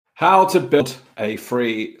How to build a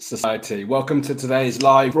free society. Welcome to today's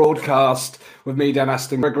live broadcast with me, Dan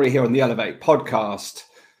Aston Gregory, here on the Elevate podcast.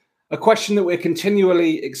 A question that we're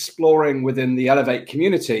continually exploring within the Elevate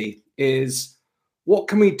community is, what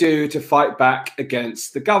can we do to fight back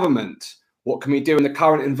against the government? What can we do in the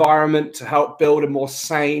current environment to help build a more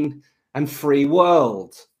sane and free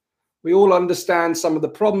world? We all understand some of the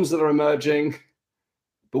problems that are emerging,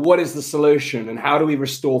 but what is the solution, and how do we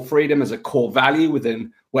restore freedom as a core value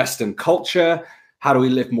within Western culture? How do we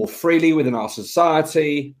live more freely within our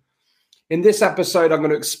society? In this episode, I'm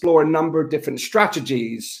going to explore a number of different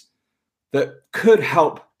strategies that could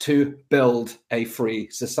help to build a free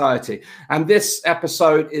society. And this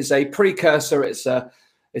episode is a precursor.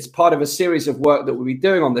 It's part of a series of work that we'll be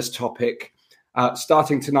doing on this topic,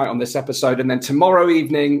 starting tonight on this episode. And then tomorrow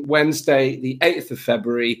evening, Wednesday, the 8th of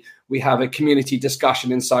February, we have a community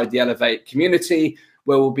discussion inside the Elevate community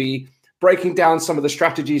where we'll be breaking down some of the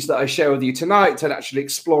strategies that I share with you tonight and actually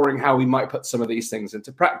exploring how we might put some of these things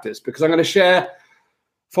into practice. Because I'm going to share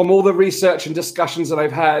from all the research and discussions that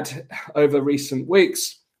I've had over recent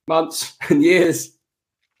weeks, months, and years,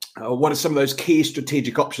 what are some of those key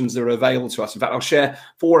strategic options that are available to us. In fact, I'll share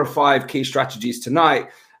 4 or 5 key strategies tonight,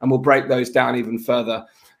 and we'll break those down even further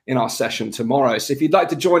in our session tomorrow. So if you'd like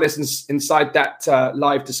to join us inside that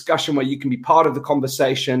live discussion where you can be part of the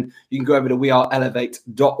conversation, you can go over to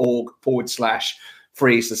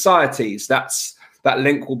weareelevate.org/free societies. That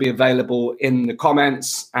link will be available in the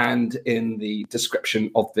comments and in the description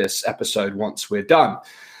of this episode once we're done.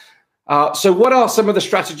 So what are some of the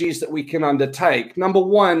strategies that we can undertake? Number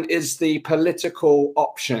 1 is the political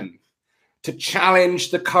option, to challenge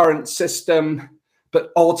the current system,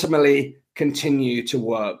 but ultimately continue to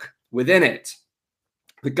work within it.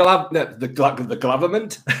 The government, the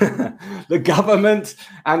government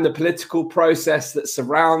and the political process that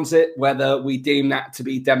surrounds it, whether we deem that to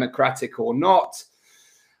be democratic or not,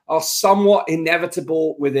 are somewhat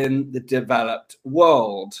inevitable within the developed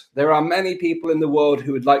world. There are many people in the world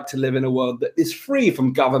who would like to live in a world that is free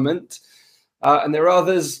from government, and there are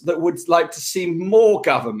others that would like to see more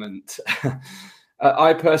government.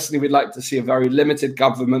 I personally would like to see a very limited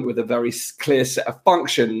government with a very clear set of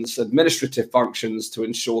functions, administrative functions, to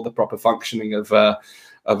ensure the proper functioning of our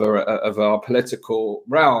political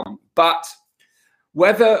realm. But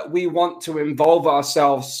whether we want to involve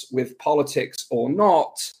ourselves with politics or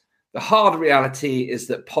not, the hard reality is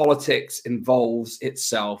that politics involves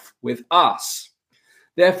itself with us.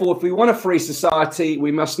 Therefore, if we want a free society,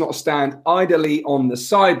 we must not stand idly on the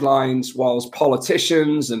sidelines whilst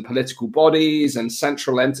politicians and political bodies and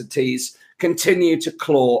central entities continue to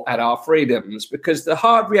claw at our freedoms. Because the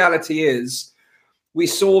hard reality is we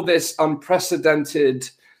saw this unprecedented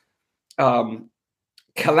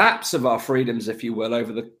collapse of our freedoms, if you will,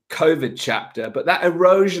 over the COVID chapter. But that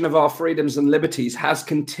erosion of our freedoms and liberties has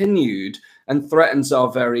continued and threatens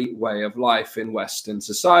our very way of life in Western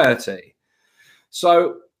society.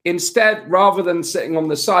 So instead, rather than sitting on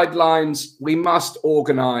the sidelines, we must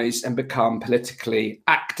organize and become politically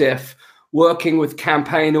active, working with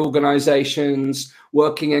campaign organizations,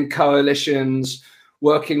 working in coalitions,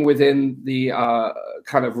 working within the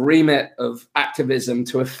kind of remit of activism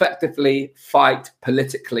to effectively fight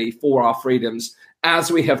politically for our freedoms,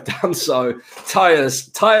 as we have done so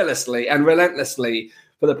tirelessly and relentlessly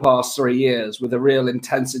for the past 3 years, with a real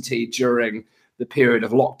intensity during the period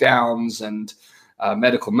of lockdowns and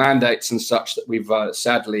medical mandates and such that we've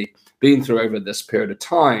sadly been through over this period of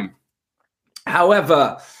time.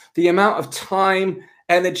 However, the amount of time,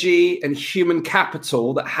 energy, and human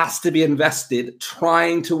capital that has to be invested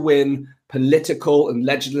trying to win political and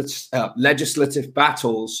legislative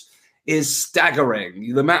battles is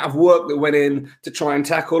staggering. The amount of work that went in to try and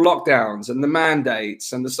tackle lockdowns and the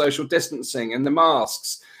mandates and the social distancing and the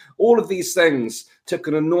masks, all of these things took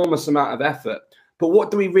an enormous amount of effort. But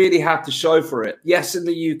what do we really have to show for it? Yes, in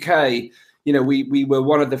the UK, we were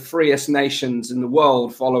one of the freest nations in the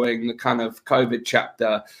world following the kind of COVID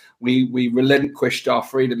chapter. We relinquished our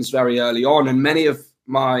freedoms very early on. And many of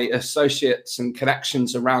my associates and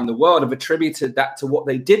connections around the world have attributed that to what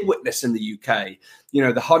they did witness in the UK.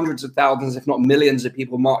 The hundreds of thousands, if not millions of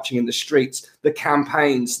people marching in the streets, the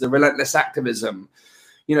campaigns, the relentless activism.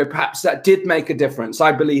 Perhaps that did make a difference.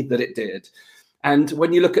 I believe that it did. And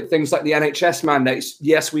when you look at things like the NHS mandates,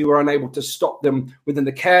 yes, we were unable to stop them within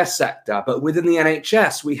the care sector, but within the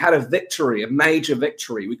NHS, we had a victory, a major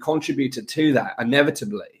victory. We contributed to that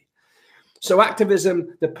inevitably. So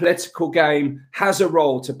activism, the political game, has a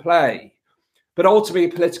role to play. But ultimately,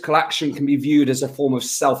 political action can be viewed as a form of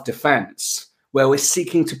self-defense, where we're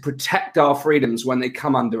seeking to protect our freedoms when they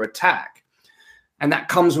come under attack. And that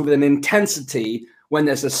comes with an intensity when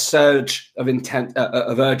there's a surge of intent,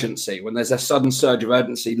 of urgency, when there's a sudden surge of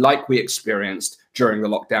urgency, like we experienced during the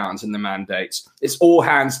lockdowns and the mandates. It's all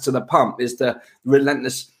hands to the pump, is the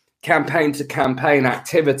relentless campaign to campaign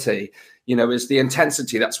activity, is the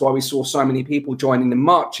intensity. That's why we saw so many people joining the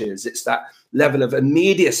marches. It's that level of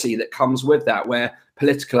immediacy that comes with that, where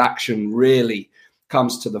political action really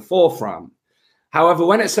comes to the forefront. However,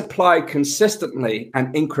 when it's applied consistently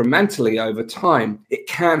and incrementally over time, it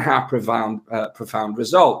can have profound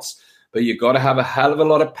results. But you've got to have a hell of a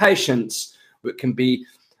lot of patience, which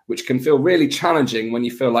can feel really challenging when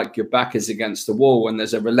you feel like your back is against the wall, when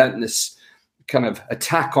there's a relentless kind of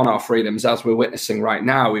attack on our freedoms, as we're witnessing right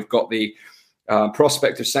now. We've got the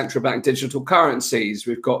prospect of central bank digital currencies.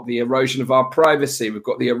 We've got the erosion of our privacy. We've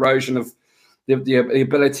got the erosion of the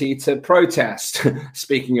ability to protest.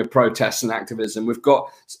 Speaking of protests and activism, we've got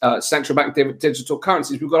central bank digital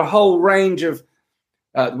currencies. We've got a whole range of,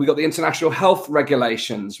 we've got the international health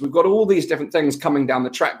regulations. We've got all these different things coming down the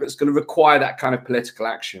track that's going to require that kind of political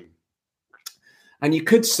action. And you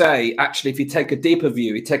could say, actually, if you take a deeper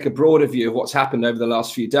view, you take a broader view of what's happened over the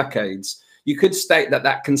last few decades, you could state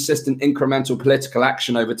that consistent incremental political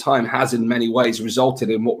action over time has in many ways resulted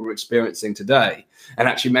in what we're experiencing today. And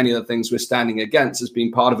actually many of the things we're standing against has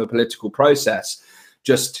been part of a political process,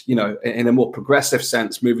 just, in a more progressive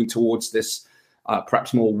sense, moving towards this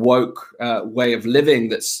perhaps more woke way of living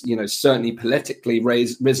that's, certainly politically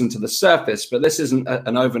risen to the surface. But this isn't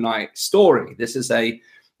an overnight story. This is a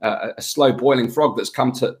slow boiling frog that's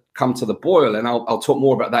come to the boil. And I'll talk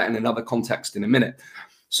more about that in another context in a minute.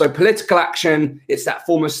 So political action, it's that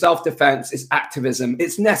form of self-defense, it's activism,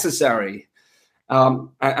 it's necessary.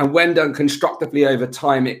 And when done constructively over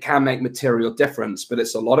time, it can make material difference, but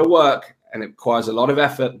it's a lot of work and it requires a lot of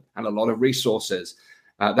effort and a lot of resources.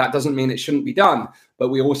 That doesn't mean it shouldn't be done, but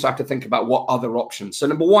we also have to think about what other options. So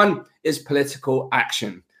number one is political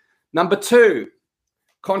action. Number two,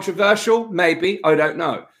 controversial, maybe, I don't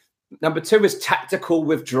know. Number two is tactical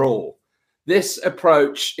withdrawal. This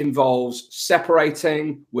approach involves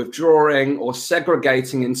separating, withdrawing, or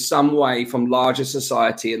segregating in some way from larger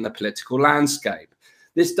society in the political landscape.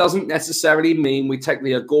 This doesn't necessarily mean we take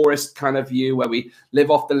the agorist kind of view where we live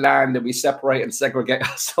off the land and we separate and segregate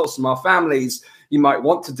ourselves from our families. You might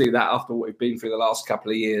want to do that after what we've been through the last couple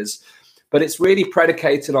of years. But it's really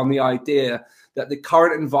predicated on the idea that the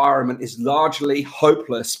current environment is largely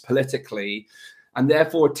hopeless politically, and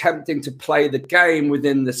therefore attempting to play the game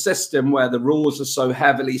within the system where the rules are so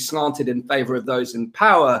heavily slanted in favor of those in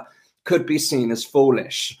power could be seen as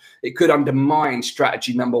foolish. It could undermine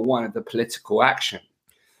strategy number one of the political action.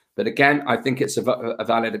 But again, I think it's a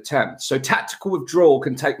valid attempt. So tactical withdrawal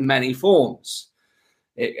can take many forms,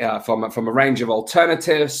 from a range of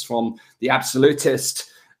alternatives, from the absolutist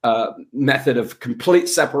method of complete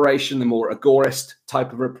separation, the more agorist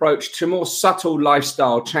type of approach, to more subtle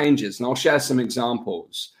lifestyle changes. And I'll share some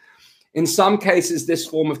examples. In some cases, this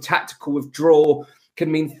form of tactical withdrawal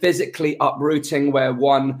can mean physically uprooting where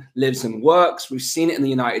one lives and works. We've seen it in the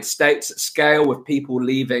United States at scale, with people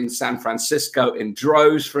leaving San Francisco in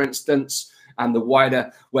droves, for instance, and the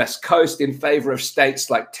wider West Coast in favor of states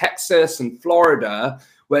like Texas and Florida,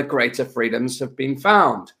 where greater freedoms have been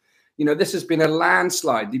found. This has been a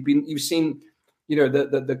landslide. You've seen,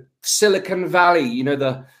 the Silicon Valley,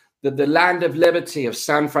 the land of liberty of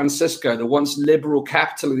San Francisco, the once liberal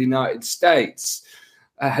capital of the United States,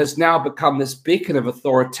 has now become this beacon of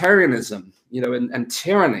authoritarianism, and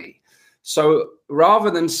tyranny. So rather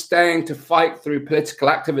than staying to fight through political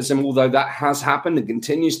activism, although that has happened and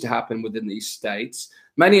continues to happen within these states,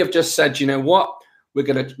 many have just said, you know what, we're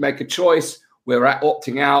going to make a choice. We're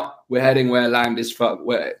opting out. We're heading where land is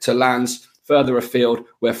to lands further afield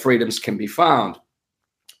where freedoms can be found.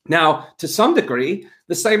 Now, to some degree,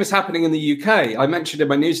 the same is happening in the UK. I mentioned in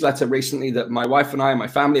my newsletter recently that my wife and I and my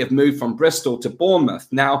family have moved from Bristol to Bournemouth.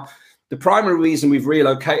 Now, the primary reason we've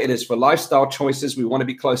relocated is for lifestyle choices. We want to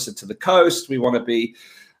be closer to the coast. We want to be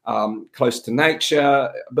close to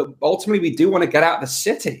nature. But ultimately, we do want to get out of the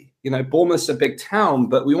city. Bournemouth's a big town,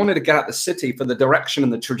 but we wanted to get out the city for the direction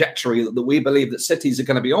and the trajectory that we believe that cities are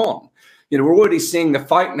going to be on. We're already seeing the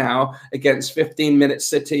fight now against 15-minute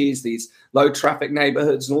cities, these low traffic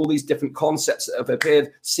neighborhoods, and all these different concepts that have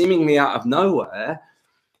appeared seemingly out of nowhere.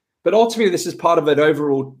 But ultimately, this is part of an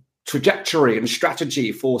overall trajectory and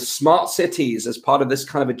strategy for smart cities as part of this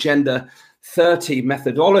kind of Agenda 30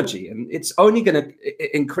 methodology. And it's only going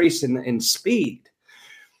to increase in speed.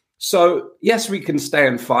 So, yes, we can stay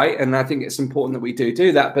and fight, and I think it's important that we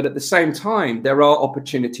do that. But at the same time, there are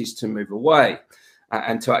opportunities to move away.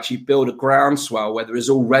 and to actually build a groundswell where there is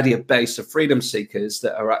already a base of freedom seekers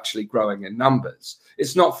that are actually growing in numbers.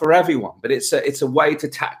 It's not for everyone, but it's a way to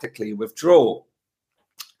tactically withdraw.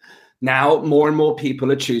 Now, more and more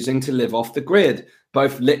people are choosing to live off the grid,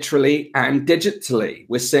 both literally and digitally.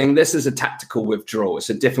 We're seeing this as a tactical withdrawal. It's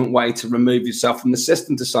a different way to remove yourself from the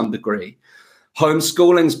system to some degree.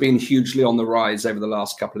 Homeschooling's been hugely on the rise over the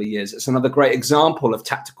last couple of years. It's another great example of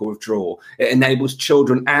tactical withdrawal. It enables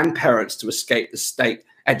children and parents to escape the state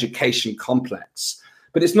education complex.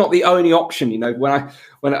 But it's not the only option. You know,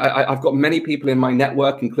 I've got many people in my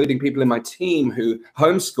network, including people in my team who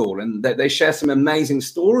homeschool, and they share some amazing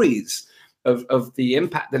stories of the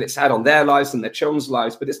impact that it's had on their lives and their children's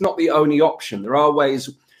lives. But it's not the only option. There are ways,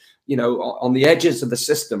 you know, on the edges of the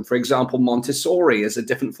system. For example, Montessori is a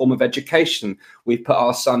different form of education. We've put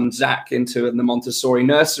our son Zach into the Montessori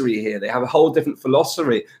nursery here. They have a whole different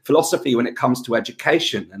philosophy when it comes to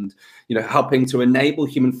education and, you know, helping to enable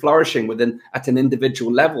human flourishing at an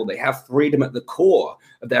individual level. They have freedom at the core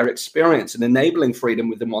of their experience and enabling freedom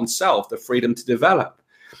within oneself, the freedom to develop.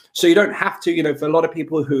 So you don't have to, you know, for a lot of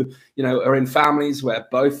people who, you know, are in families where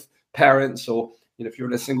both parents, or, you know, if you're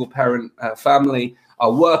in a single parent family,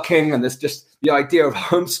 are working, and there's just the idea of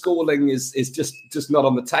homeschooling is just not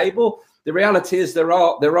on the table. The reality is there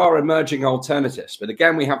are emerging alternatives, but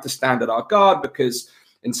again, we have to stand at our guard, because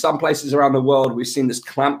in some places around the world we've seen this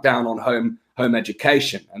clampdown on home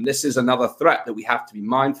education, and this is another threat that we have to be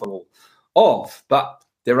mindful of. But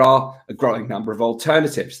there are a growing number of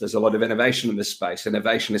alternatives. There's a lot of innovation in this space.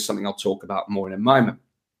 Innovation is something I'll talk about more in a moment.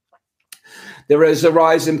 There is a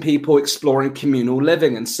rise in people exploring communal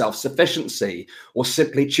living and self-sufficiency, or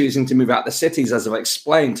simply choosing to move out the cities, as I've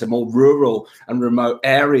explained, to more rural and remote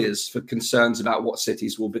areas for concerns about what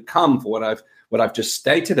cities will become, for what I've just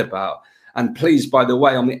stated about. And please, by the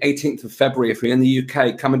way, on the 18th of February, if you're in the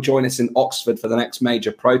UK, come and join us in Oxford for the next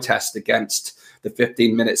major protest against the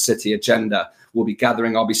 15-minute city agenda. We'll be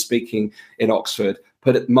gathering. I'll be speaking in Oxford.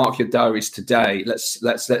 Mark your diaries today.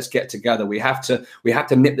 Let's get together. We have to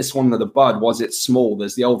nip this one in the bud. Was it small?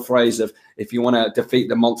 There's the old phrase of, if you want to defeat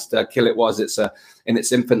the monster, kill it while it's in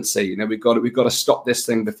its infancy. You know, we've got to stop this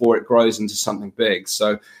thing before it grows into something big.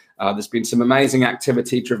 So there's been some amazing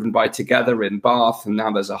activity driven by Together in Bath, and now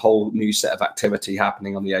there's a whole new set of activity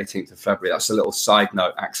happening on the 18th of February. That's a little side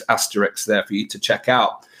note, asterisk there for you to check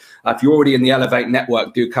out. If you're already in the Elevate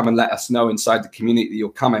network, do come and let us know inside the community that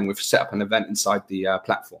you're coming. We've set up an event inside the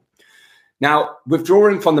platform. Now,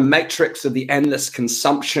 withdrawing from the matrix of the endless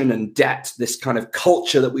consumption and debt, this kind of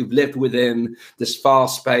culture that we've lived within, this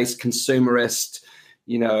fast-paced, consumerist,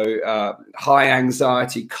 you know, high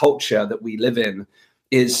anxiety culture that we live in,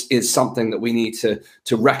 is something that we need to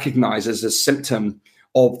recognize as a symptom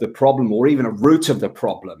of the problem, or even a root of the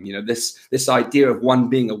problem. You know, this idea of one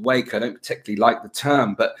being awake, I don't particularly like the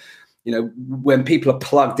term, but, you know, when people are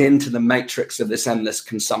plugged into the matrix of this endless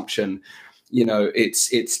consumption, you know,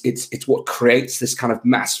 it's what creates this kind of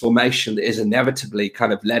mass formation that is inevitably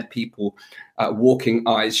kind of led people walking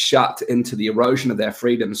eyes shut into the erosion of their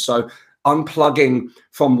freedom. So unplugging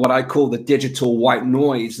from what I call the digital white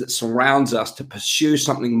noise that surrounds us to pursue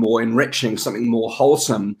something more enriching, something more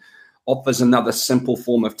wholesome, offers another simple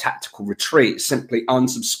form of tactical retreat. Simply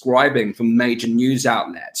unsubscribing from major news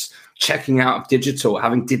outlets, checking out of digital,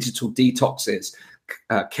 having digital detoxes,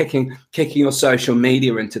 kicking your social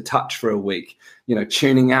media into touch for a week, you know,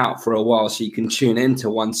 tuning out for a while so you can tune into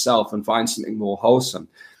oneself and find something more wholesome.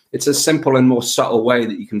 It's a simple and more subtle way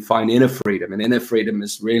that you can find inner freedom. And inner freedom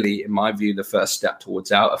is really, in my view, the first step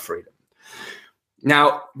towards outer freedom.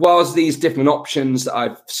 Now, whilst these different options that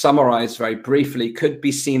I've summarized very briefly could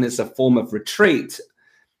be seen as a form of retreat,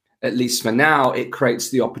 at least for now, it creates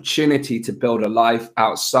the opportunity to build a life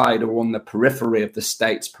outside or on the periphery of the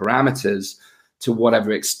state's parameters to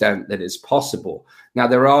whatever extent that is possible. Now,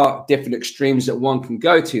 there are different extremes that one can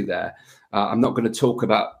go to there. I'm not going to talk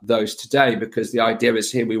about those today, because the idea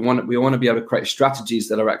is here we want to be able to create strategies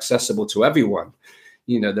that are accessible to everyone.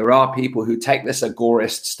 You know, there are people who take this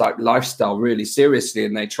agorist type lifestyle really seriously,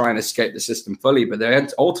 and they try and escape the system fully, but they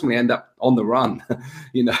ultimately end up on the run.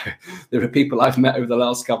 You know, there are people I've met over the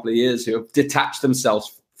last couple of years who have detached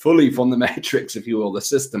themselves fully from the matrix, if you will, the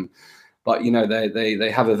system. But, you know,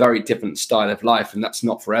 they have a very different style of life, and that's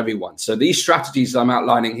not for everyone. So these strategies I'm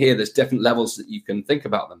outlining here, there's different levels that you can think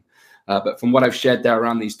about them. But from what I've shared there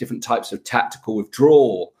around these different types of tactical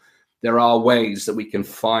withdrawal, there are ways that we can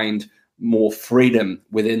find more freedom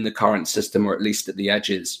within the current system, or at least at the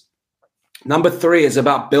edges. Number 3 is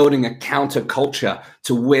about building a counterculture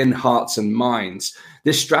to win hearts and minds.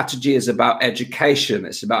 This strategy is about education.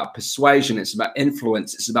 It's about persuasion. It's about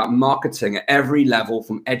influence. It's about marketing at every level,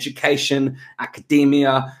 from education,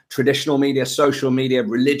 academia, traditional media, social media,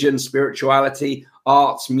 religion, spirituality,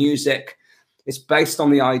 arts, music. It's based on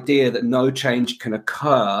the idea that no change can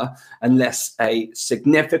occur unless a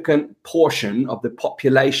significant portion of the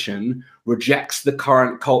population rejects the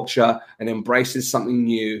current culture and embraces something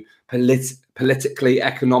new, politically,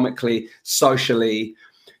 economically, socially.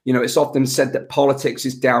 You know, it's often said that politics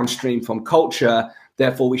is downstream from culture.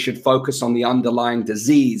 Therefore, we should focus on the underlying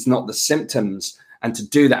disease, not the symptoms. And to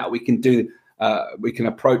do that, we can take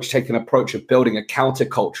an approach of building a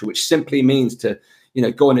counterculture, which simply means to,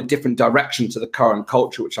 go in a different direction to the current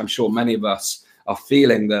culture, which I'm sure many of us are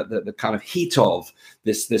feeling the kind of heat of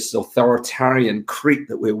this authoritarian creep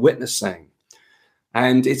that we're witnessing.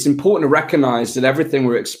 And it's important to recognize that everything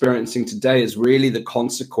we're experiencing today is really the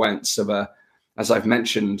consequence of as I've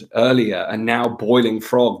mentioned earlier, a now boiling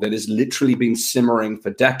frog that has literally been simmering for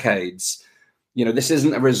decades. This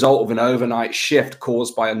isn't a result of an overnight shift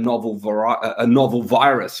caused by a novel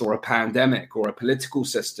virus or a pandemic or a political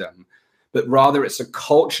system, but rather it's a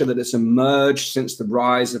culture that has emerged since the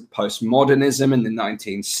rise of postmodernism in the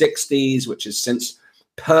 1960s, which has since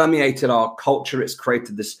permeated our culture. It's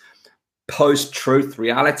created this post-truth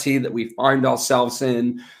reality that we find ourselves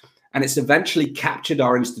in. And it's eventually captured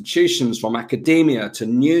our institutions, from academia to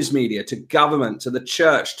news media to government to the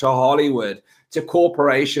church to Hollywood to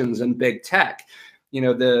corporations and big tech.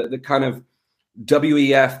 The kind of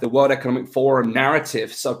WEF, the World Economic Forum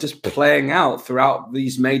narratives are just playing out throughout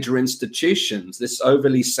these major institutions. This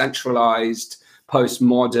overly centralized,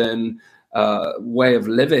 postmodern way of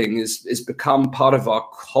living is become part of our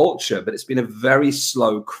culture, but it's been a very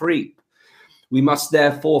slow creep. We must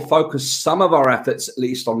therefore focus some of our efforts, at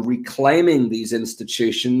least, on reclaiming these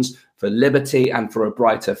institutions for liberty and for a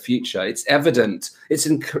brighter future. It's evident, it's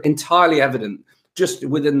entirely evident, just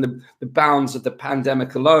within the bounds of the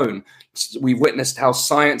pandemic alone. We've witnessed how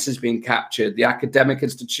science has been captured, the academic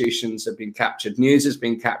institutions have been captured, news has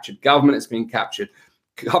been captured, government has been captured,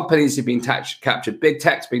 companies have been captured, big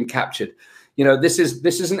tech's been captured. This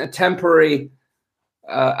isn't a temporary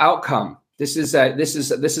outcome. This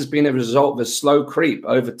has been a result of a slow creep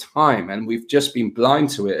over time, and we've just been blind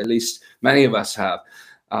to it. At least many of us have.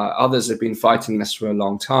 Others have been fighting this for a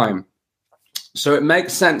long time. So it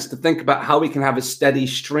makes sense to think about how we can have a steady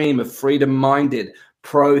stream of freedom-minded,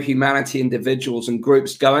 pro-humanity individuals and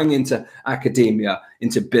groups going into academia,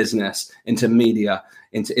 into business, into media,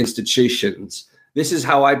 into institutions. This is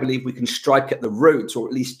how I believe we can strike at the roots, or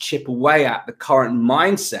at least chip away at the current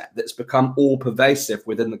mindset that's become all pervasive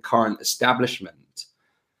within the current establishment.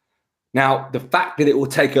 Now, the fact that it will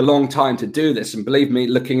take a long time to do this, and believe me,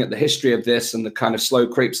 looking at the history of this and the kind of slow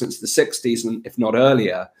creep since the 60s, and if not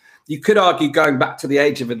earlier, you could argue going back to the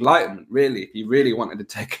Age of Enlightenment, really, if you really wanted to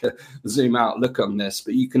take a zoom out look on this.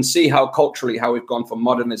 But you can see how culturally, how we've gone from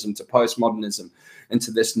modernism to postmodernism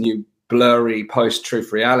into this new blurry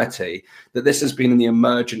post-truth reality, that this has been in the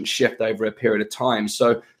emergent shift over a period of time.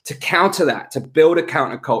 So to counter that, to build a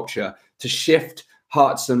counterculture, to shift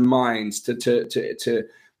hearts and minds, to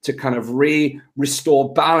kind of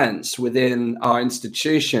restore balance within our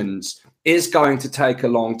institutions is going to take a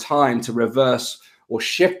long time to reverse or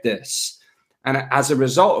shift this. And as a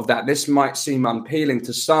result of that, this might seem unappealing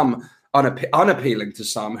to some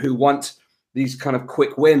who want these kind of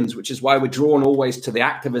quick wins, which is why we're drawn always to the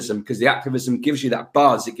activism, because the activism gives you that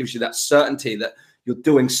buzz. It gives you that certainty that you're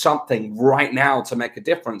doing something right now to make a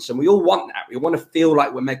difference. And we all want that. We want to feel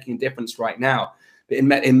like we're making a difference right now. But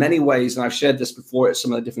in many ways, and I've shared this before at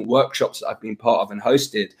some of the different workshops that I've been part of and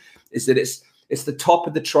hosted, is that it's the top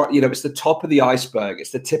of it's the top of the iceberg.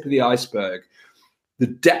 It's the tip of the iceberg. The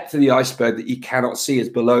depth of the iceberg that you cannot see is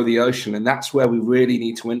below the ocean. And that's where we really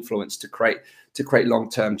need to influence to create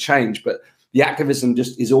long-term change. But the activism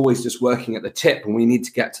is always just working at the tip, and we need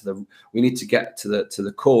to get to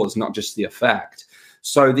the cause, not just the effect.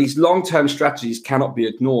 So these long-term strategies cannot be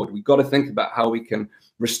ignored. We've got to think about how we can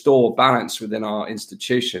restore balance within our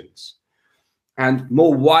institutions. And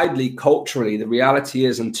more widely, culturally, the reality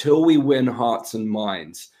is, until we win hearts and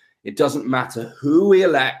minds, it doesn't matter who we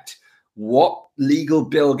elect, what legal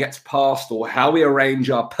bill gets passed, or how we arrange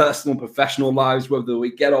our personal, professional lives, whether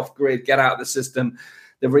we get off grid, get out of the system.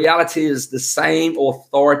 The reality is the same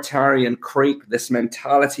authoritarian creep, this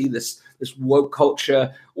mentality, this woke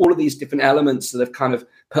culture, all of these different elements that have kind of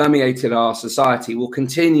permeated our society will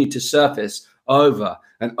continue to surface over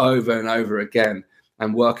and over and over again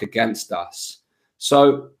and work against us.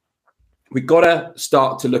 So we've got to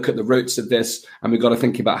start to look at the roots of this, and we've got to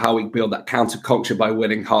think about how we build that counterculture by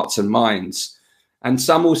winning hearts and minds. And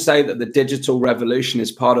some will say that the digital revolution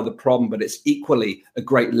is part of the problem, but it's equally a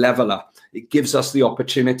great leveler. It gives us the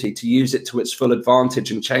opportunity to use it to its full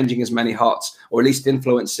advantage and changing as many hearts, or at least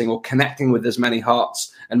influencing or connecting with as many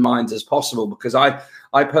hearts and minds as possible. Because I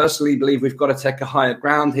personally believe we've got to take a higher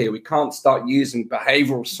ground here. We can't start using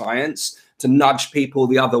behavioral science to nudge people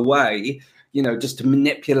the other way, just to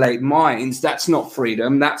manipulate minds. That's not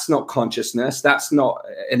freedom. That's not consciousness. That's not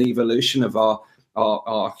an evolution of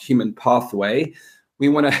our human pathway.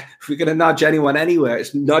 If we're going to nudge anyone anywhere,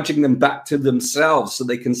 it's nudging them back to themselves so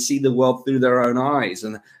they can see the world through their own eyes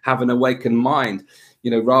and have an awakened mind,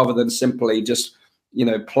 rather than simply just,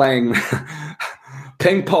 playing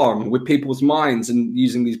ping pong with people's minds and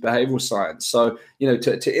using these behavioral science. So,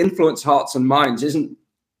 to influence hearts and minds isn't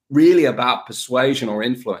really about persuasion or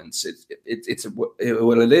influence. It's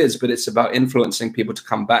what it is, but it's about influencing people to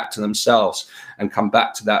come back to themselves and come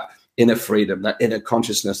back to that inner freedom, that inner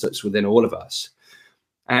consciousness that's within all of us.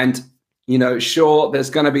 And, sure, there's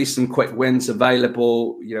going to be some quick wins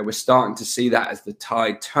available. We're starting to see that as the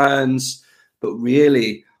tide turns. But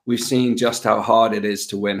really, we've seen just how hard it is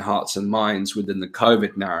to win hearts and minds within the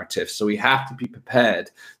COVID narrative. So we have to be prepared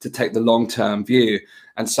to take the long-term view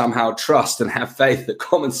and somehow trust and have faith that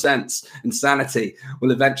common sense and sanity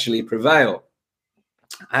will eventually prevail.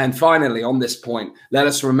 And finally, on this point, let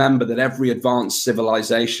us remember that every advanced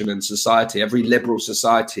civilization and society, every liberal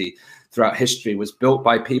society throughout history was built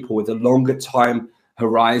by people with a longer time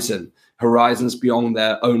horizons beyond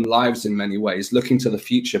their own lives in many ways, looking to the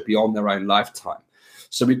future beyond their own lifetime.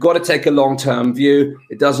 So we've got to take a long-term view.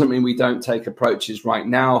 It doesn't mean we don't take approaches right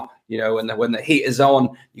now. When the heat is on,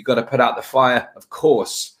 you've got to put out the fire, of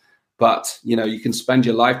course. But, you can spend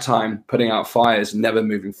your lifetime putting out fires and never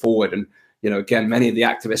moving forward. And, again, many of the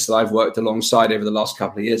activists that I've worked alongside over the last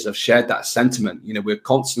couple of years have shared that sentiment. We're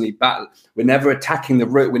constantly battling. We're never attacking the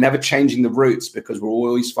root. We're never changing the roots because we're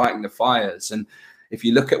always fighting the fires. And if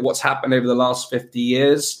you look at what's happened over the last 50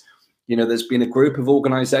 years, there's been a group of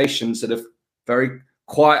organizations that have very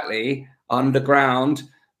quietly underground,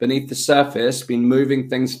 beneath the surface, been moving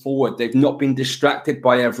things forward. They've not been distracted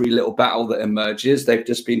by every little battle that emerges. They've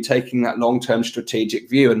just been taking that long-term strategic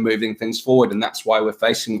view and moving things forward. And that's why we're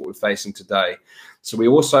facing what we're facing today. So we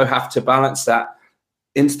also have to balance that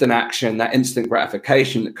instant action, that instant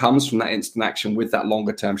gratification that comes from that instant action with that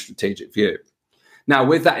longer-term strategic view. Now,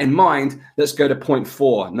 with that in mind, let's go to point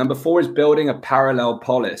 4. Number 4 is building a parallel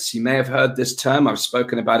polis. You may have heard this term. I've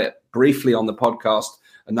spoken about it briefly on the podcast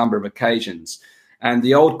a number of occasions. And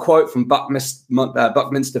the old quote from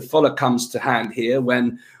Buckminster Fuller comes to hand here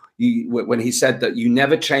when he said that you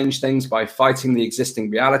never change things by fighting the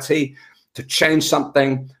existing reality. To change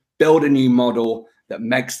something, build a new model that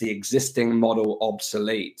makes the existing model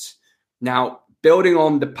obsolete. Now, building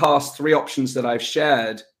on the past 3 options that I've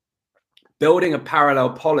shared, building a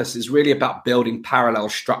parallel polis is really about building parallel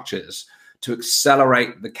structures to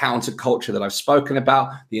accelerate the counterculture that I've spoken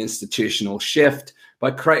about, the institutional shift, by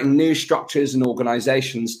creating new structures and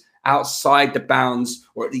organizations outside the bounds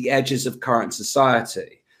or at the edges of current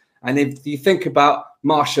society. And if you think about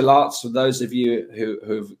martial arts, for those of you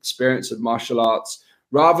who've experience of martial arts,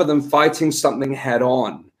 rather than fighting something head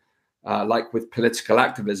on, like with political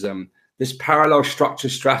activism, this parallel structure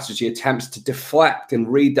strategy attempts to deflect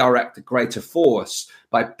and redirect the greater force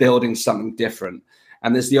by building something different.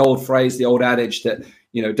 And there's the old phrase, the old adage that,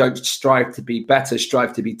 don't strive to be better,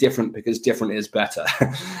 strive to be different, because different is better.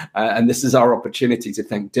 And this is our opportunity to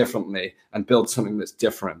think differently and build something that's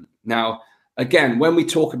different. Now, again, when we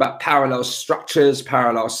talk about parallel structures,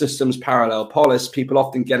 parallel systems, parallel polis, people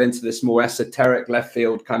often get into this more esoteric left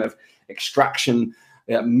field kind of extraction,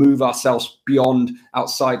 move ourselves beyond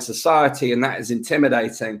outside society, and that is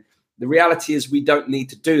intimidating. The reality is we don't need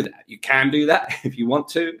to do that. You can do that if you want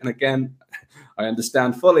to. And again, I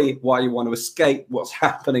understand fully why you want to escape what's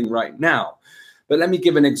happening right now. But let me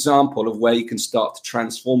give an example of where you can start to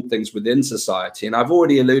transform things within society. And I've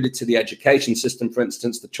already alluded to the education system, for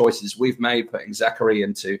instance, the choices we've made, putting Zachary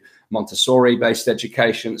into Montessori-based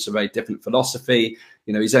education. It's a very different philosophy.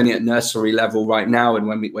 He's only at nursery level right now. And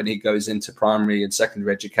when he goes into primary and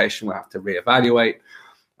secondary education, we'll have to reevaluate.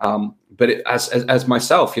 But as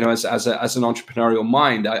myself, as an entrepreneurial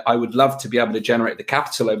mind, I would love to be able to generate the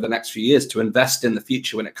capital over the next few years to invest in the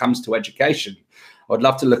future when it comes to education. I would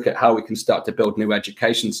love to look at how we can start to build new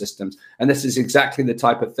education systems. And this is exactly the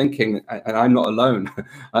type of thinking, and I'm not alone.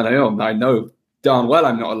 I know darn well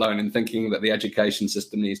I'm not alone in thinking that the education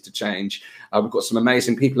system needs to change. We've got some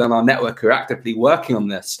amazing people in our network who are actively working on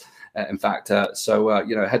this. in fact.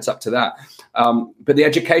 Heads up to that. But the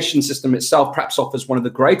education system itself perhaps offers one of the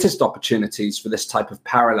greatest opportunities for this type of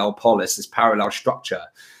parallel polis, this parallel structure.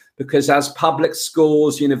 Because as public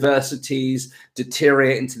schools, universities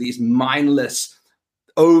deteriorate into these mindless,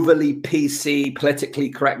 overly PC, politically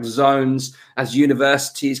correct zones, as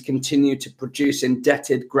universities continue to produce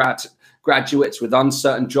indebted graduates with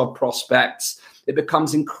uncertain job prospects, it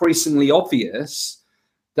becomes increasingly obvious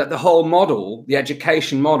that the whole model, the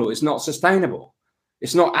education model, is not sustainable.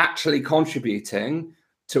 It's not actually contributing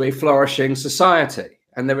to a flourishing society.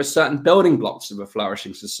 And there are certain building blocks of a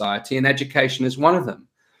flourishing society, and education is one of them.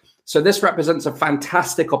 So this represents a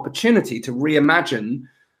fantastic opportunity to reimagine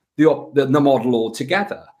the model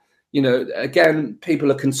altogether. Again,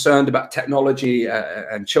 people are concerned about technology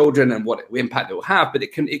and children and what impact it will have, but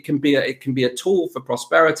it can be a tool for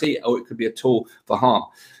prosperity, or it could be a tool for harm.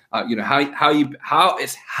 How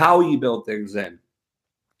you build things in.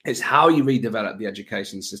 It's how you redevelop the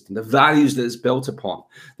education system, the values that it's built upon,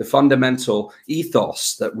 the fundamental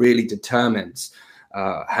ethos that really determines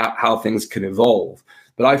how things can evolve.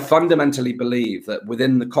 But I fundamentally believe that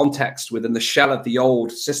within the shell of the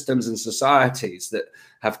old systems and societies that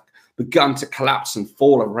have begun to collapse and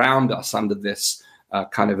fall around us under this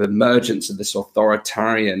kind of emergence of this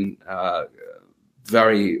authoritarian,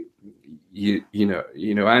 very,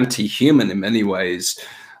 anti-human in many ways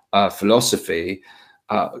philosophy,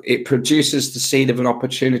 it produces the seed of an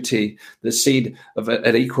opportunity, the seed of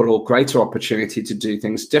an equal or greater opportunity to do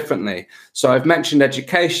things differently. So I've mentioned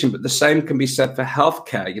education, but the same can be said for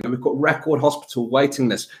healthcare. We've got record hospital waiting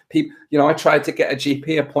lists. People, I tried to get a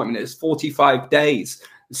GP appointment. It was 45 days.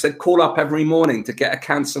 It said call up every morning to get a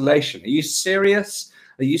cancellation. Are you serious?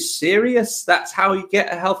 That's how you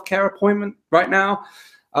get a healthcare appointment right now?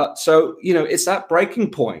 So it's that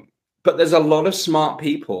breaking point. But there's a lot of smart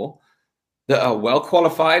people that are well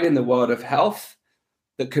qualified in the world of health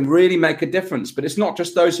that can really make a difference. But it's not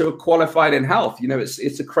just those who are qualified in health.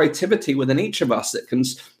 It's a creativity within each of us that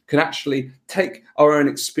can actually take our own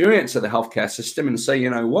experience of the healthcare system and say,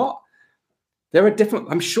 what?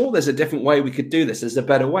 I'm sure there's a different way we could do this. There's a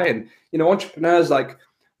better way. And, entrepreneurs like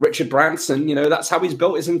Richard Branson, that's how he's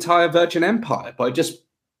built his entire Virgin Empire, by just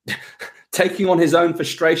taking on his own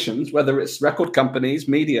frustrations, whether it's record companies,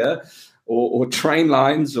 media, or train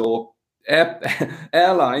lines, or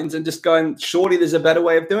airlines, and just going, surely there's a better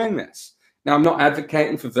way of doing this. Now, I'm not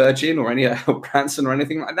advocating for Virgin or Branson or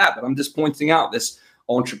anything like that, but I'm just pointing out this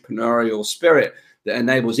entrepreneurial spirit that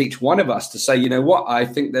enables each one of us to say, I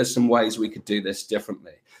think there's some ways we could do this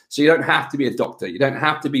differently. So you don't have to be a doctor. You don't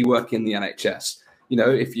have to be working in the NHS.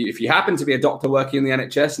 If you happen to be a doctor working in the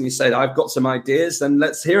NHS and you say, I've got some ideas, then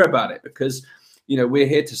let's hear about it, because, we're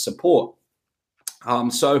here to support.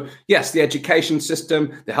 So yes, the education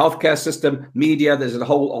system, the healthcare system, media, there's a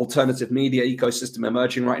whole alternative media ecosystem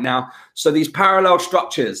emerging right now. So these parallel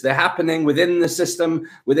structures, they're happening within the system,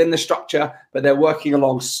 within the structure, but they're working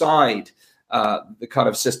alongside the kind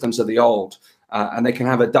of systems of the old. And they can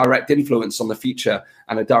have a direct influence on the future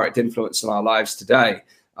and a direct influence on our lives today,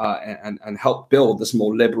 and help build this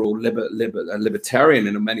more liberal, libertarian,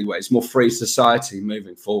 in many ways, more free society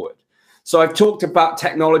moving forward. So I've talked about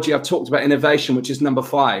technology. I've talked about innovation, which is number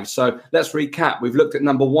 5. So let's recap. We've looked at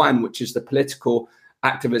number 1, which is the political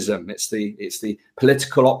activism. It's the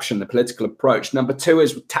political option, the political approach. Number 2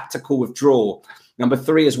 is tactical withdrawal. Number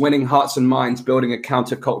 3 is winning hearts and minds, building a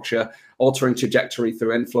counterculture, altering trajectory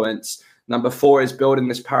through influence. Number 4 is building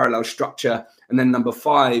this parallel structure. And then number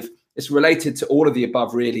 5, it's related to all of the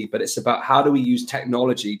above, really, but it's about how do we use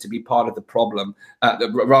technology to be part of the problem,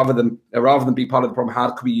 rather than be part of the problem. How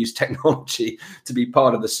can we use technology to be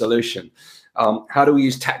part of the solution? How do we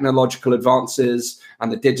use technological advances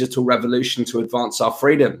and the digital revolution to advance our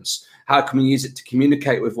freedoms? How can we use it to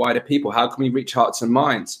communicate with wider people? How can we reach hearts and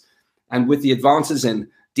minds? And with the advances in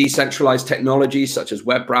decentralized technologies such as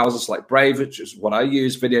web browsers like Brave, which is what I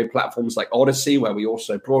use, video platforms like Odyssey, where we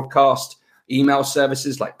also broadcast, email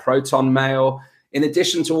services like Proton Mail, in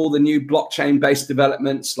addition to all the new blockchain-based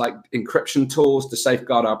developments like encryption tools to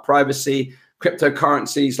safeguard our privacy,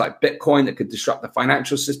 cryptocurrencies like Bitcoin that could disrupt the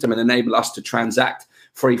financial system and enable us to transact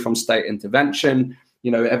free from state intervention.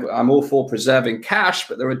 I'm all for preserving cash,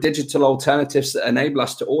 but there are digital alternatives that enable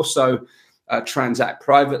us to also transact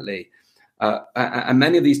privately. And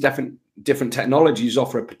many of these different technologies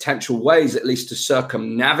offer potential ways, at least, to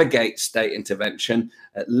circumnavigate state intervention,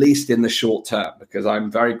 at least in the short term, because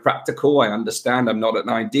I'm very practical. I understand I'm not an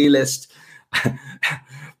idealist.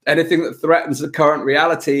 Anything that threatens the current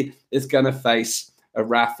reality is going to face a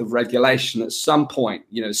wrath of regulation at some point.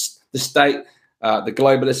 The state The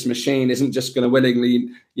globalist machine isn't just going to willingly,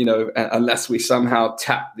 unless we somehow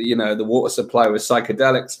tap the water supply with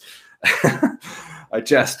psychedelics.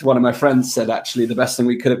 One of my friends said, actually, the best thing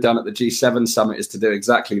we could have done at the G7 summit is to do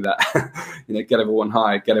exactly that. Get everyone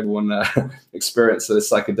high, get everyone experience the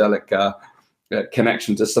psychedelic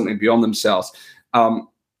connection to something beyond themselves.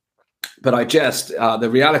 But the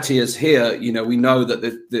reality is here, we know that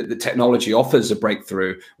the technology offers a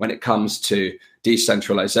breakthrough when it comes to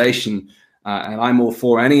decentralization. And I'm all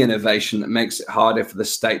for any innovation that makes it harder for the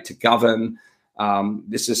state to govern.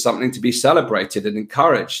 This is something to be celebrated and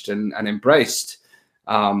encouraged and embraced,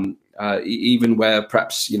 even where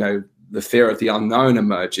perhaps, the fear of the unknown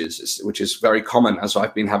emerges, which is very common as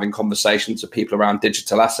I've been having conversations with people around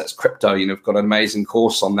digital assets, crypto. We've got an amazing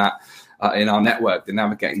course on that in our network, the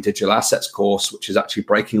Navigating Digital Assets course, which is actually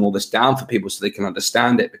breaking all this down for people so they can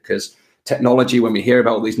understand it. Because technology, when we hear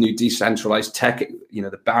about all these new decentralized tech,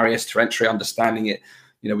 the barriers to entry, understanding it,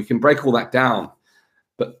 we can break all that down.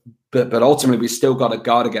 But ultimately, we still got to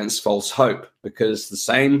guard against false hope, because the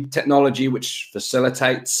same technology which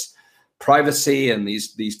facilitates privacy and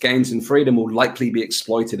these gains in freedom will likely be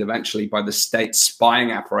exploited eventually by the state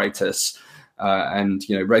spying apparatus, and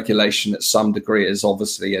regulation at some degree is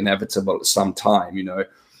obviously inevitable at some time.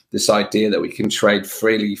 This idea that we can trade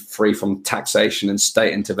free from taxation and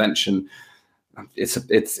state intervention, it's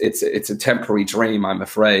a temporary dream, I'm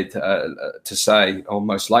afraid to say, or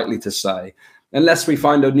most likely to say, unless we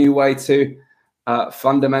find a new way to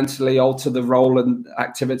fundamentally alter the role and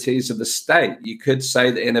activities of the state. You could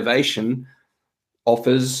say that innovation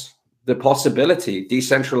offers the possibility.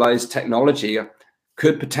 Decentralized technology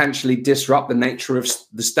could potentially disrupt the nature of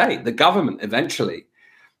the state, the government, eventually.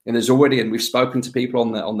 And there's already, and we've spoken to people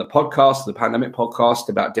on the podcast, the Pandemic podcast,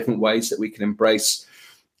 about different ways that we can embrace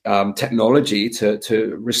technology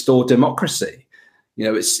to restore democracy.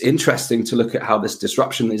 It's interesting to look at how this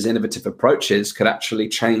disruption, these innovative approaches, could actually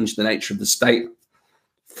change the nature of the state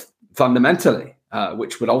fundamentally,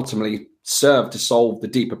 which would ultimately serve to solve the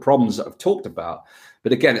deeper problems that I've talked about.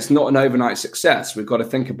 But again, it's not an overnight success. We've got to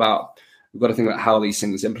think about how these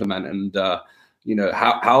things implement, and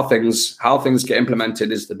how things get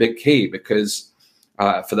implemented is the big key. Because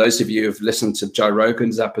for those of you who've listened to Joe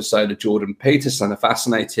Rogan's episode of Jordan Peterson, a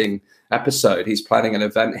fascinating episode, he's planning an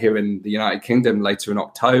event here in the United Kingdom later in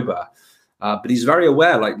October. But he's very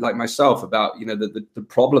aware, like myself, about the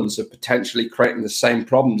problems of potentially creating the same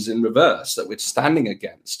problems in reverse that we're standing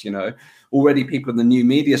against. Already people in the new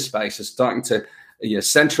media space are starting to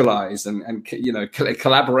centralize, and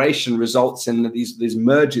collaboration results in these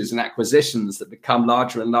mergers and acquisitions that become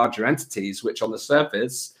larger and larger entities, which on the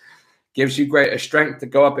surface gives you greater strength to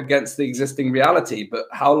go up against the existing reality. But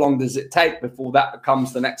how long does it take before that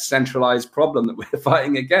becomes the next centralized problem that we're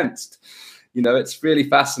fighting against? It's really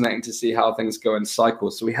fascinating to see how things go in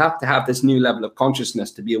cycles. So we have to have this new level of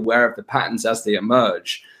consciousness to be aware of the patterns as they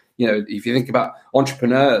emerge. If you think about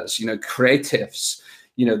entrepreneurs, creatives,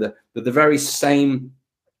 the very same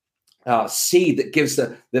seed that gives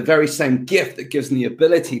the very same gift that gives them the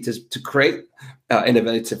ability to create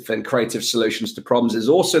innovative and creative solutions to problems is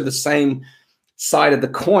also the same side of the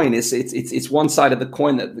coin. It's one side of the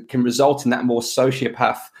coin that can result in that more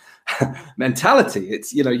sociopath mentality.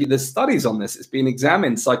 There's studies on this. It's been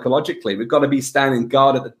examined psychologically. We've got to be standing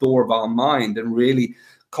guard at the door of our mind and really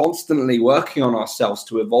constantly working on ourselves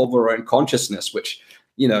to evolve our own consciousness, which,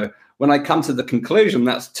 when I come to the conclusion,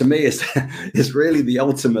 that's, to me, is really the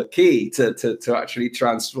ultimate key to actually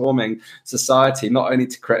transforming society, not only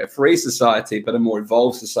to create a free society, but a more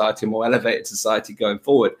evolved society, a more elevated society going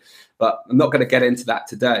forward. But I'm not going to get into that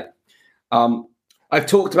today. I've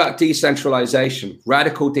talked about decentralization,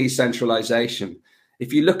 radical decentralization.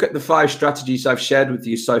 If you look at the 5 strategies I've shared with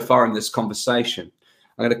you so far in this conversation,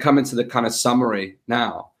 I'm going to come into the kind of summary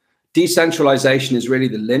now. Decentralization is really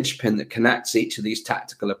the linchpin that connects each of these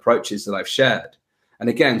tactical approaches that I've shared. And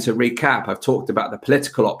again, to recap, I've talked about the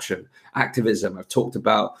political option, activism. I've talked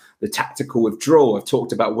about the tactical withdrawal. I've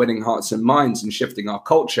talked about winning hearts and minds and shifting our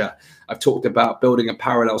culture. I've talked about building a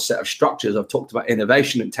parallel set of structures. I've talked about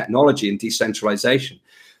innovation and technology and decentralization.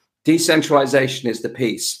 Decentralization is the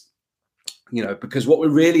piece, because what we're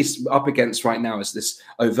really up against right now is this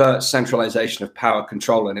overt centralization of power,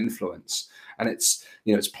 control, and influence. And it's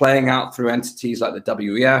playing out through entities like the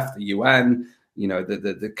WEF, the UN,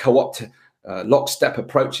 the co-opt lockstep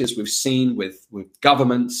approaches we've seen with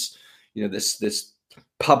governments, this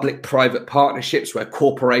public-private partnerships where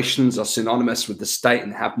corporations are synonymous with the state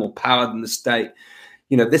and have more power than the state.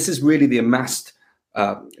 This is really the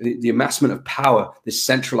amassment of power, this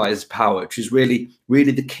centralized power, which is really,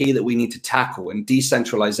 really the key that we need to tackle. And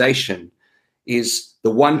decentralization is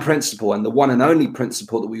the one principle and the one and only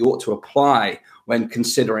principle that we ought to apply when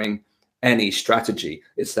considering any strategy.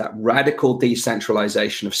 It's that radical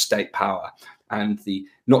decentralization of state power, and the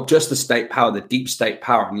not just the state power, the deep state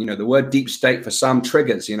power. And, the word deep state for some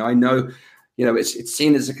triggers, I know, it's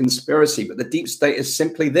seen as a conspiracy, but the deep state is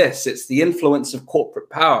simply this. It's the influence of corporate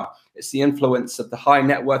power. It's the influence of the high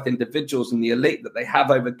net worth individuals and the elite that they have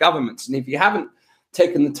over governments. And if you haven't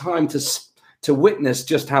taken the time to witness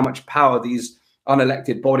just how much power these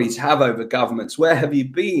unelected bodies have over governments, where have you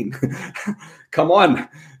been? Come on.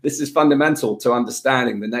 This is fundamental to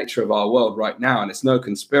understanding the nature of our world right now, and it's no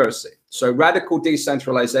conspiracy. So radical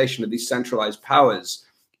decentralization of these centralized powers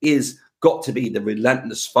is got to be the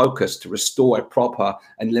relentless focus to restore a proper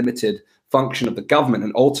and limited function of the government,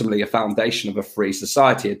 and ultimately a foundation of a free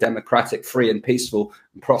society, a democratic, free and peaceful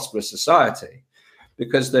and prosperous society.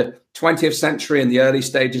 Because the 20th century and the early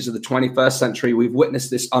stages of the 21st century, we've witnessed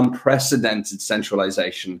this unprecedented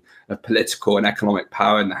centralization of political and economic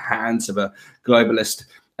power in the hands of a globalist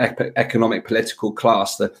economic political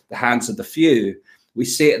class, the hands of the few. We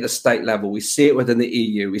see it at the state level. We see it within the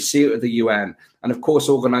EU. We see it with the UN. And of course,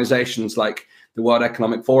 organizations like the World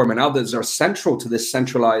Economic Forum and others are central to this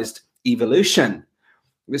centralized evolution.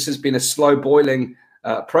 This has been a slow boiling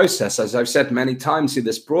process, as I've said many times in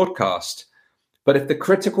this broadcast. But if the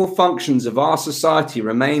critical functions of our society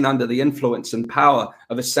remain under the influence and power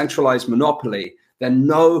of a centralized monopoly, then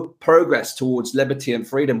no progress towards liberty and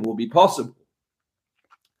freedom will be possible.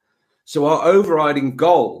 So our overriding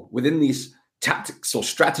goal within these tactics or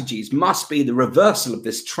strategies must be the reversal of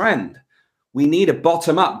this trend. We need a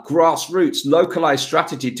bottom-up, grassroots, localized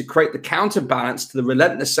strategy to create the counterbalance to the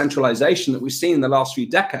relentless centralization that we've seen in the last few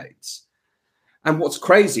decades. And what's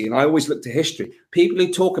crazy, and I always look to history, people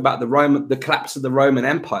who talk about the collapse of the Roman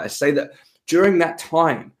Empire say that during that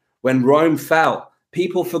time when Rome fell,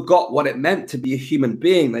 people forgot what it meant to be a human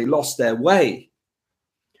being. They lost their way.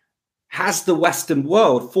 Has the Western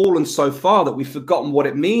world fallen so far that we've forgotten what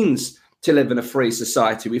it means to live in a free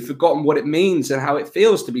society? We've forgotten what it means and how it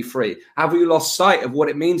feels to be free. Have we lost sight of what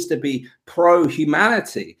it means to be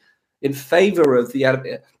pro-humanity, in favor of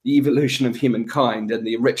the evolution of humankind and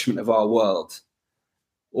the enrichment of our world?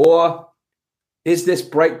 Or is this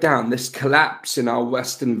breakdown, this collapse in our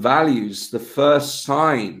Western values, the first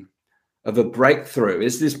sign of a breakthrough?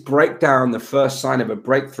 Is this breakdown the first sign of a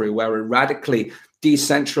breakthrough where a radically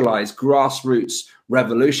decentralized grassroots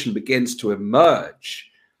revolution begins to emerge?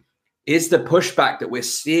 Is the pushback that we're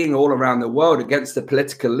seeing all around the world against the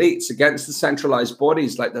political elites, against the centralized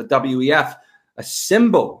bodies like the WEF, a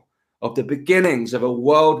symbol of the beginnings of a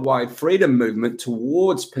worldwide freedom movement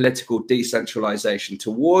towards political decentralization,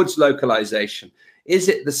 towards localization? Is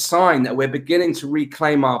it the sign that we're beginning to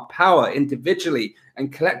reclaim our power individually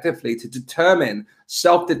and collectively to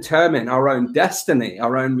self-determine our own destiny,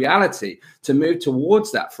 our own reality, to move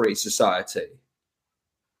towards that free society?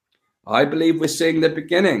 I believe we're seeing the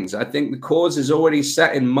beginnings. I think the cause is already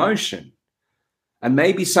set in motion. And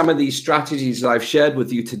maybe some of these strategies that I've shared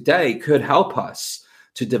with you today could help us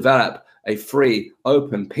to develop a free,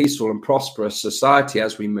 open, peaceful, and prosperous society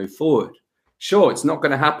as we move forward. Sure, it's not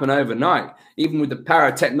going to happen overnight. Even with the power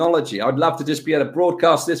of technology, I'd love to just be able to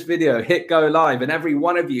broadcast this video, hit go live, and every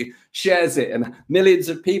one of you shares it and millions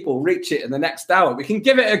of people reach it in the next hour. We can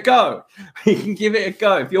give it a go. We can give it a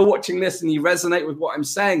go. If you're watching this and you resonate with what I'm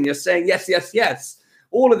saying, you're saying, yes, yes, yes.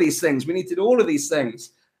 All of these things. We need to do all of these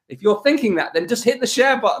things. If you're thinking that, then just hit the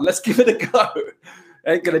share button. Let's give it a go. It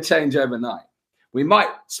ain't going to change overnight. We might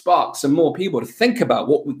spark some more people to think about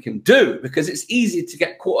what we can do, because it's easy to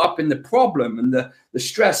get caught up in the problem and the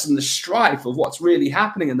stress and the strife of what's really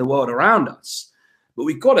happening in the world around us. But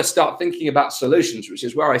we've got to start thinking about solutions, which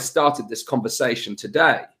is where I started this conversation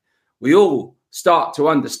today. We all start to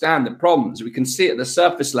understand the problems. We can see at the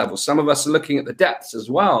surface level. Some of us are looking at the depths as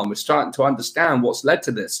well, and we're starting to understand what's led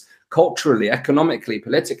to this culturally, economically,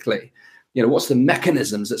 politically. What's the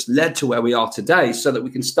mechanisms that's led to where we are today, so that we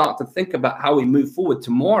can start to think about how we move forward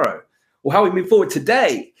tomorrow, or how we move forward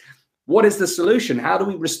today. What is the solution? How do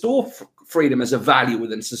we restore freedom as a value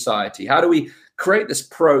within society? How do we create this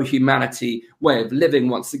pro-humanity way of living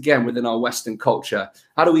once again within our Western culture?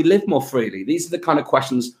 How do we live more freely? These are the kind of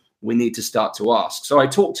questions we need to start to ask. So I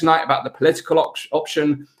talked tonight about the political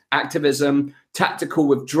option, activism, tactical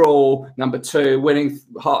withdrawal, number 2, winning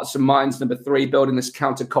hearts and minds, number 3, building this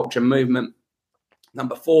counterculture movement,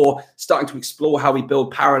 number 4, starting to explore how we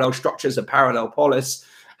build parallel structures, a parallel polis,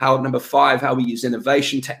 number 5, how we use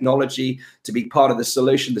innovation, technology to be part of the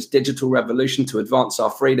solution, this digital revolution to advance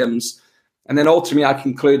our freedoms. And then ultimately I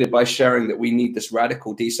concluded by sharing that we need this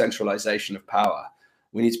radical decentralization of power.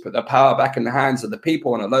 We need to put the power back in the hands of the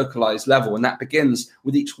people on a localized level. And that begins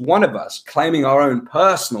with each one of us claiming our own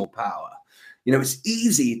personal power. It's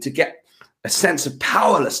easy to get a sense of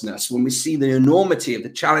powerlessness when we see the enormity of the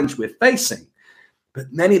challenge we're facing.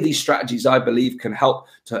 But many of these strategies, I believe, can help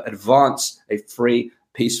to advance a free,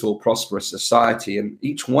 peaceful, prosperous society. And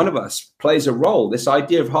each one of us plays a role. This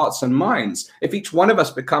idea of hearts and minds. If each one of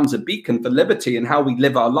us becomes a beacon for liberty in how we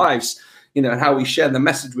live our lives, and how we share the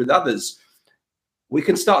message with others, we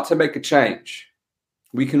can start to make a change.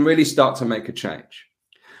 We can really start to make a change.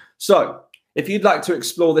 So if you'd like to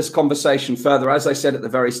explore this conversation further, as I said at the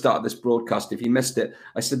very start of this broadcast, if you missed it,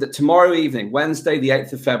 I said that tomorrow evening, Wednesday, the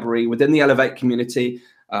 8th of February, within the Elevate community,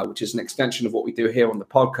 which is an extension of what we do here on the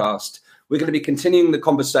podcast, we're going to be continuing the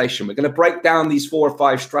conversation. We're going to break down these 4 or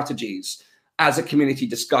 5 strategies as a community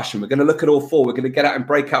discussion. We're going to look at all 4. We're going to get out in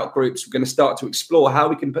breakout groups. We're going to start to explore how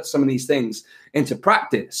we can put some of these things into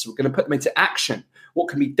practice. We're going to put them into action. What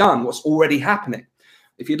can be done? What's already happening?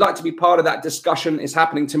 If you'd like to be part of that discussion, it's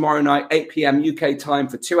happening tomorrow night, 8 p.m. UK time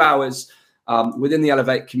for 2 hours within the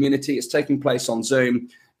Elevate community. It's taking place on Zoom.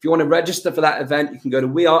 If you want to register for that event, you can go to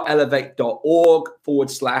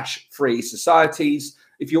weareelevate.org/free societies.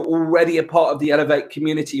 If you're already a part of the Elevate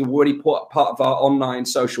community, you're already part of our online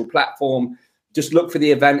social platform, just look for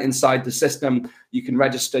the event inside the system. You can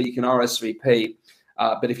register, you can RSVP.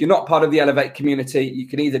 But if you're not part of the Elevate community, you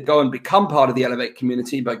can either go and become part of the Elevate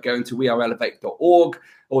community by going to weareelevate.org,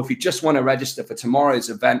 or if you just want to register for tomorrow's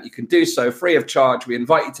event, you can do so free of charge. We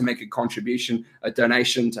invite you to make a contribution, a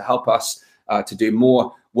donation to help us to do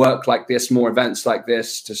more work like this, more events like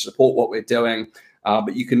this, to support what we're doing.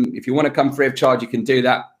 But you can, if you want to come free of charge, you can do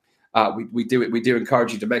that. We do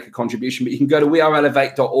encourage you to make a contribution, but you can go to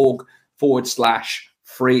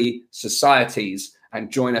weareelevate.org/free societies and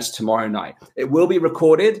join us tomorrow night. It will be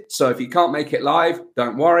recorded, so if you can't make it live,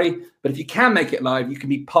 don't worry. But if you can make it live, you can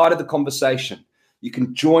be part of the conversation. You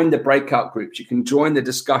can join the breakout groups. You can join the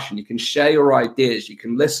discussion. You can share your ideas. You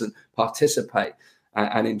can listen, participate,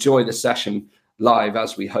 and enjoy the session live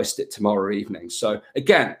as we host it tomorrow evening. So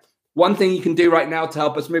again, one thing you can do right now to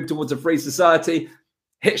help us move towards a free society,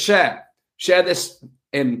 hit share. Share this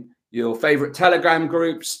in your favorite Telegram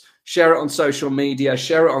groups. Share it on social media,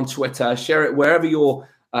 share it on Twitter, share it wherever you're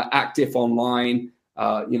active online.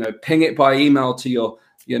 Ping it by email to your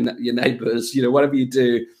neighbors. Whatever you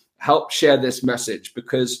do, help share this message,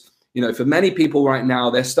 because for many people right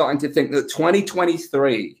now, they're starting to think that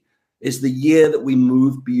 2023 is the year that we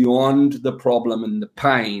move beyond the problem and the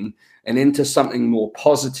pain and into something more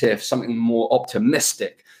positive, something more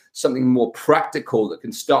optimistic, something more practical that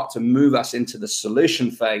can start to move us into the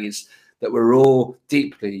solution phase that we're all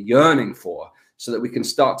deeply yearning for, so that we can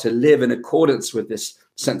start to live in accordance with this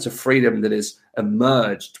sense of freedom that has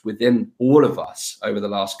emerged within all of us over the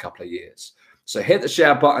last couple of years. So hit the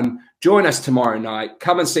share button, join us tomorrow night,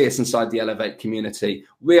 come and see us inside the Elevate community,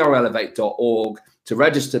 weareelevate.org. To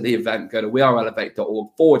register the event, go to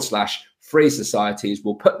weareelevate.org/free societies.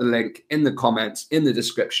 We'll put the link in the comments, in the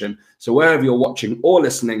description. So wherever you're watching or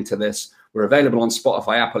listening to this, we're available on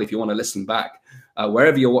Spotify, Apple, if you want to listen back.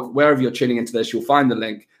 Wherever you're tuning into this, you'll find the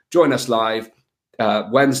link. Join us live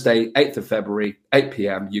Wednesday, 8th of February, 8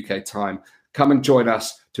 p.m. UK time. Come and join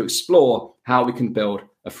us to explore how we can build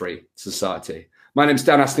a free society. My name is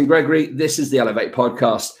Dan Aston Gregory. This is the Elevate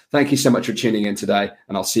podcast. Thank you so much for tuning in today,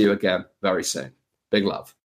 and I'll see you again very soon. Big love.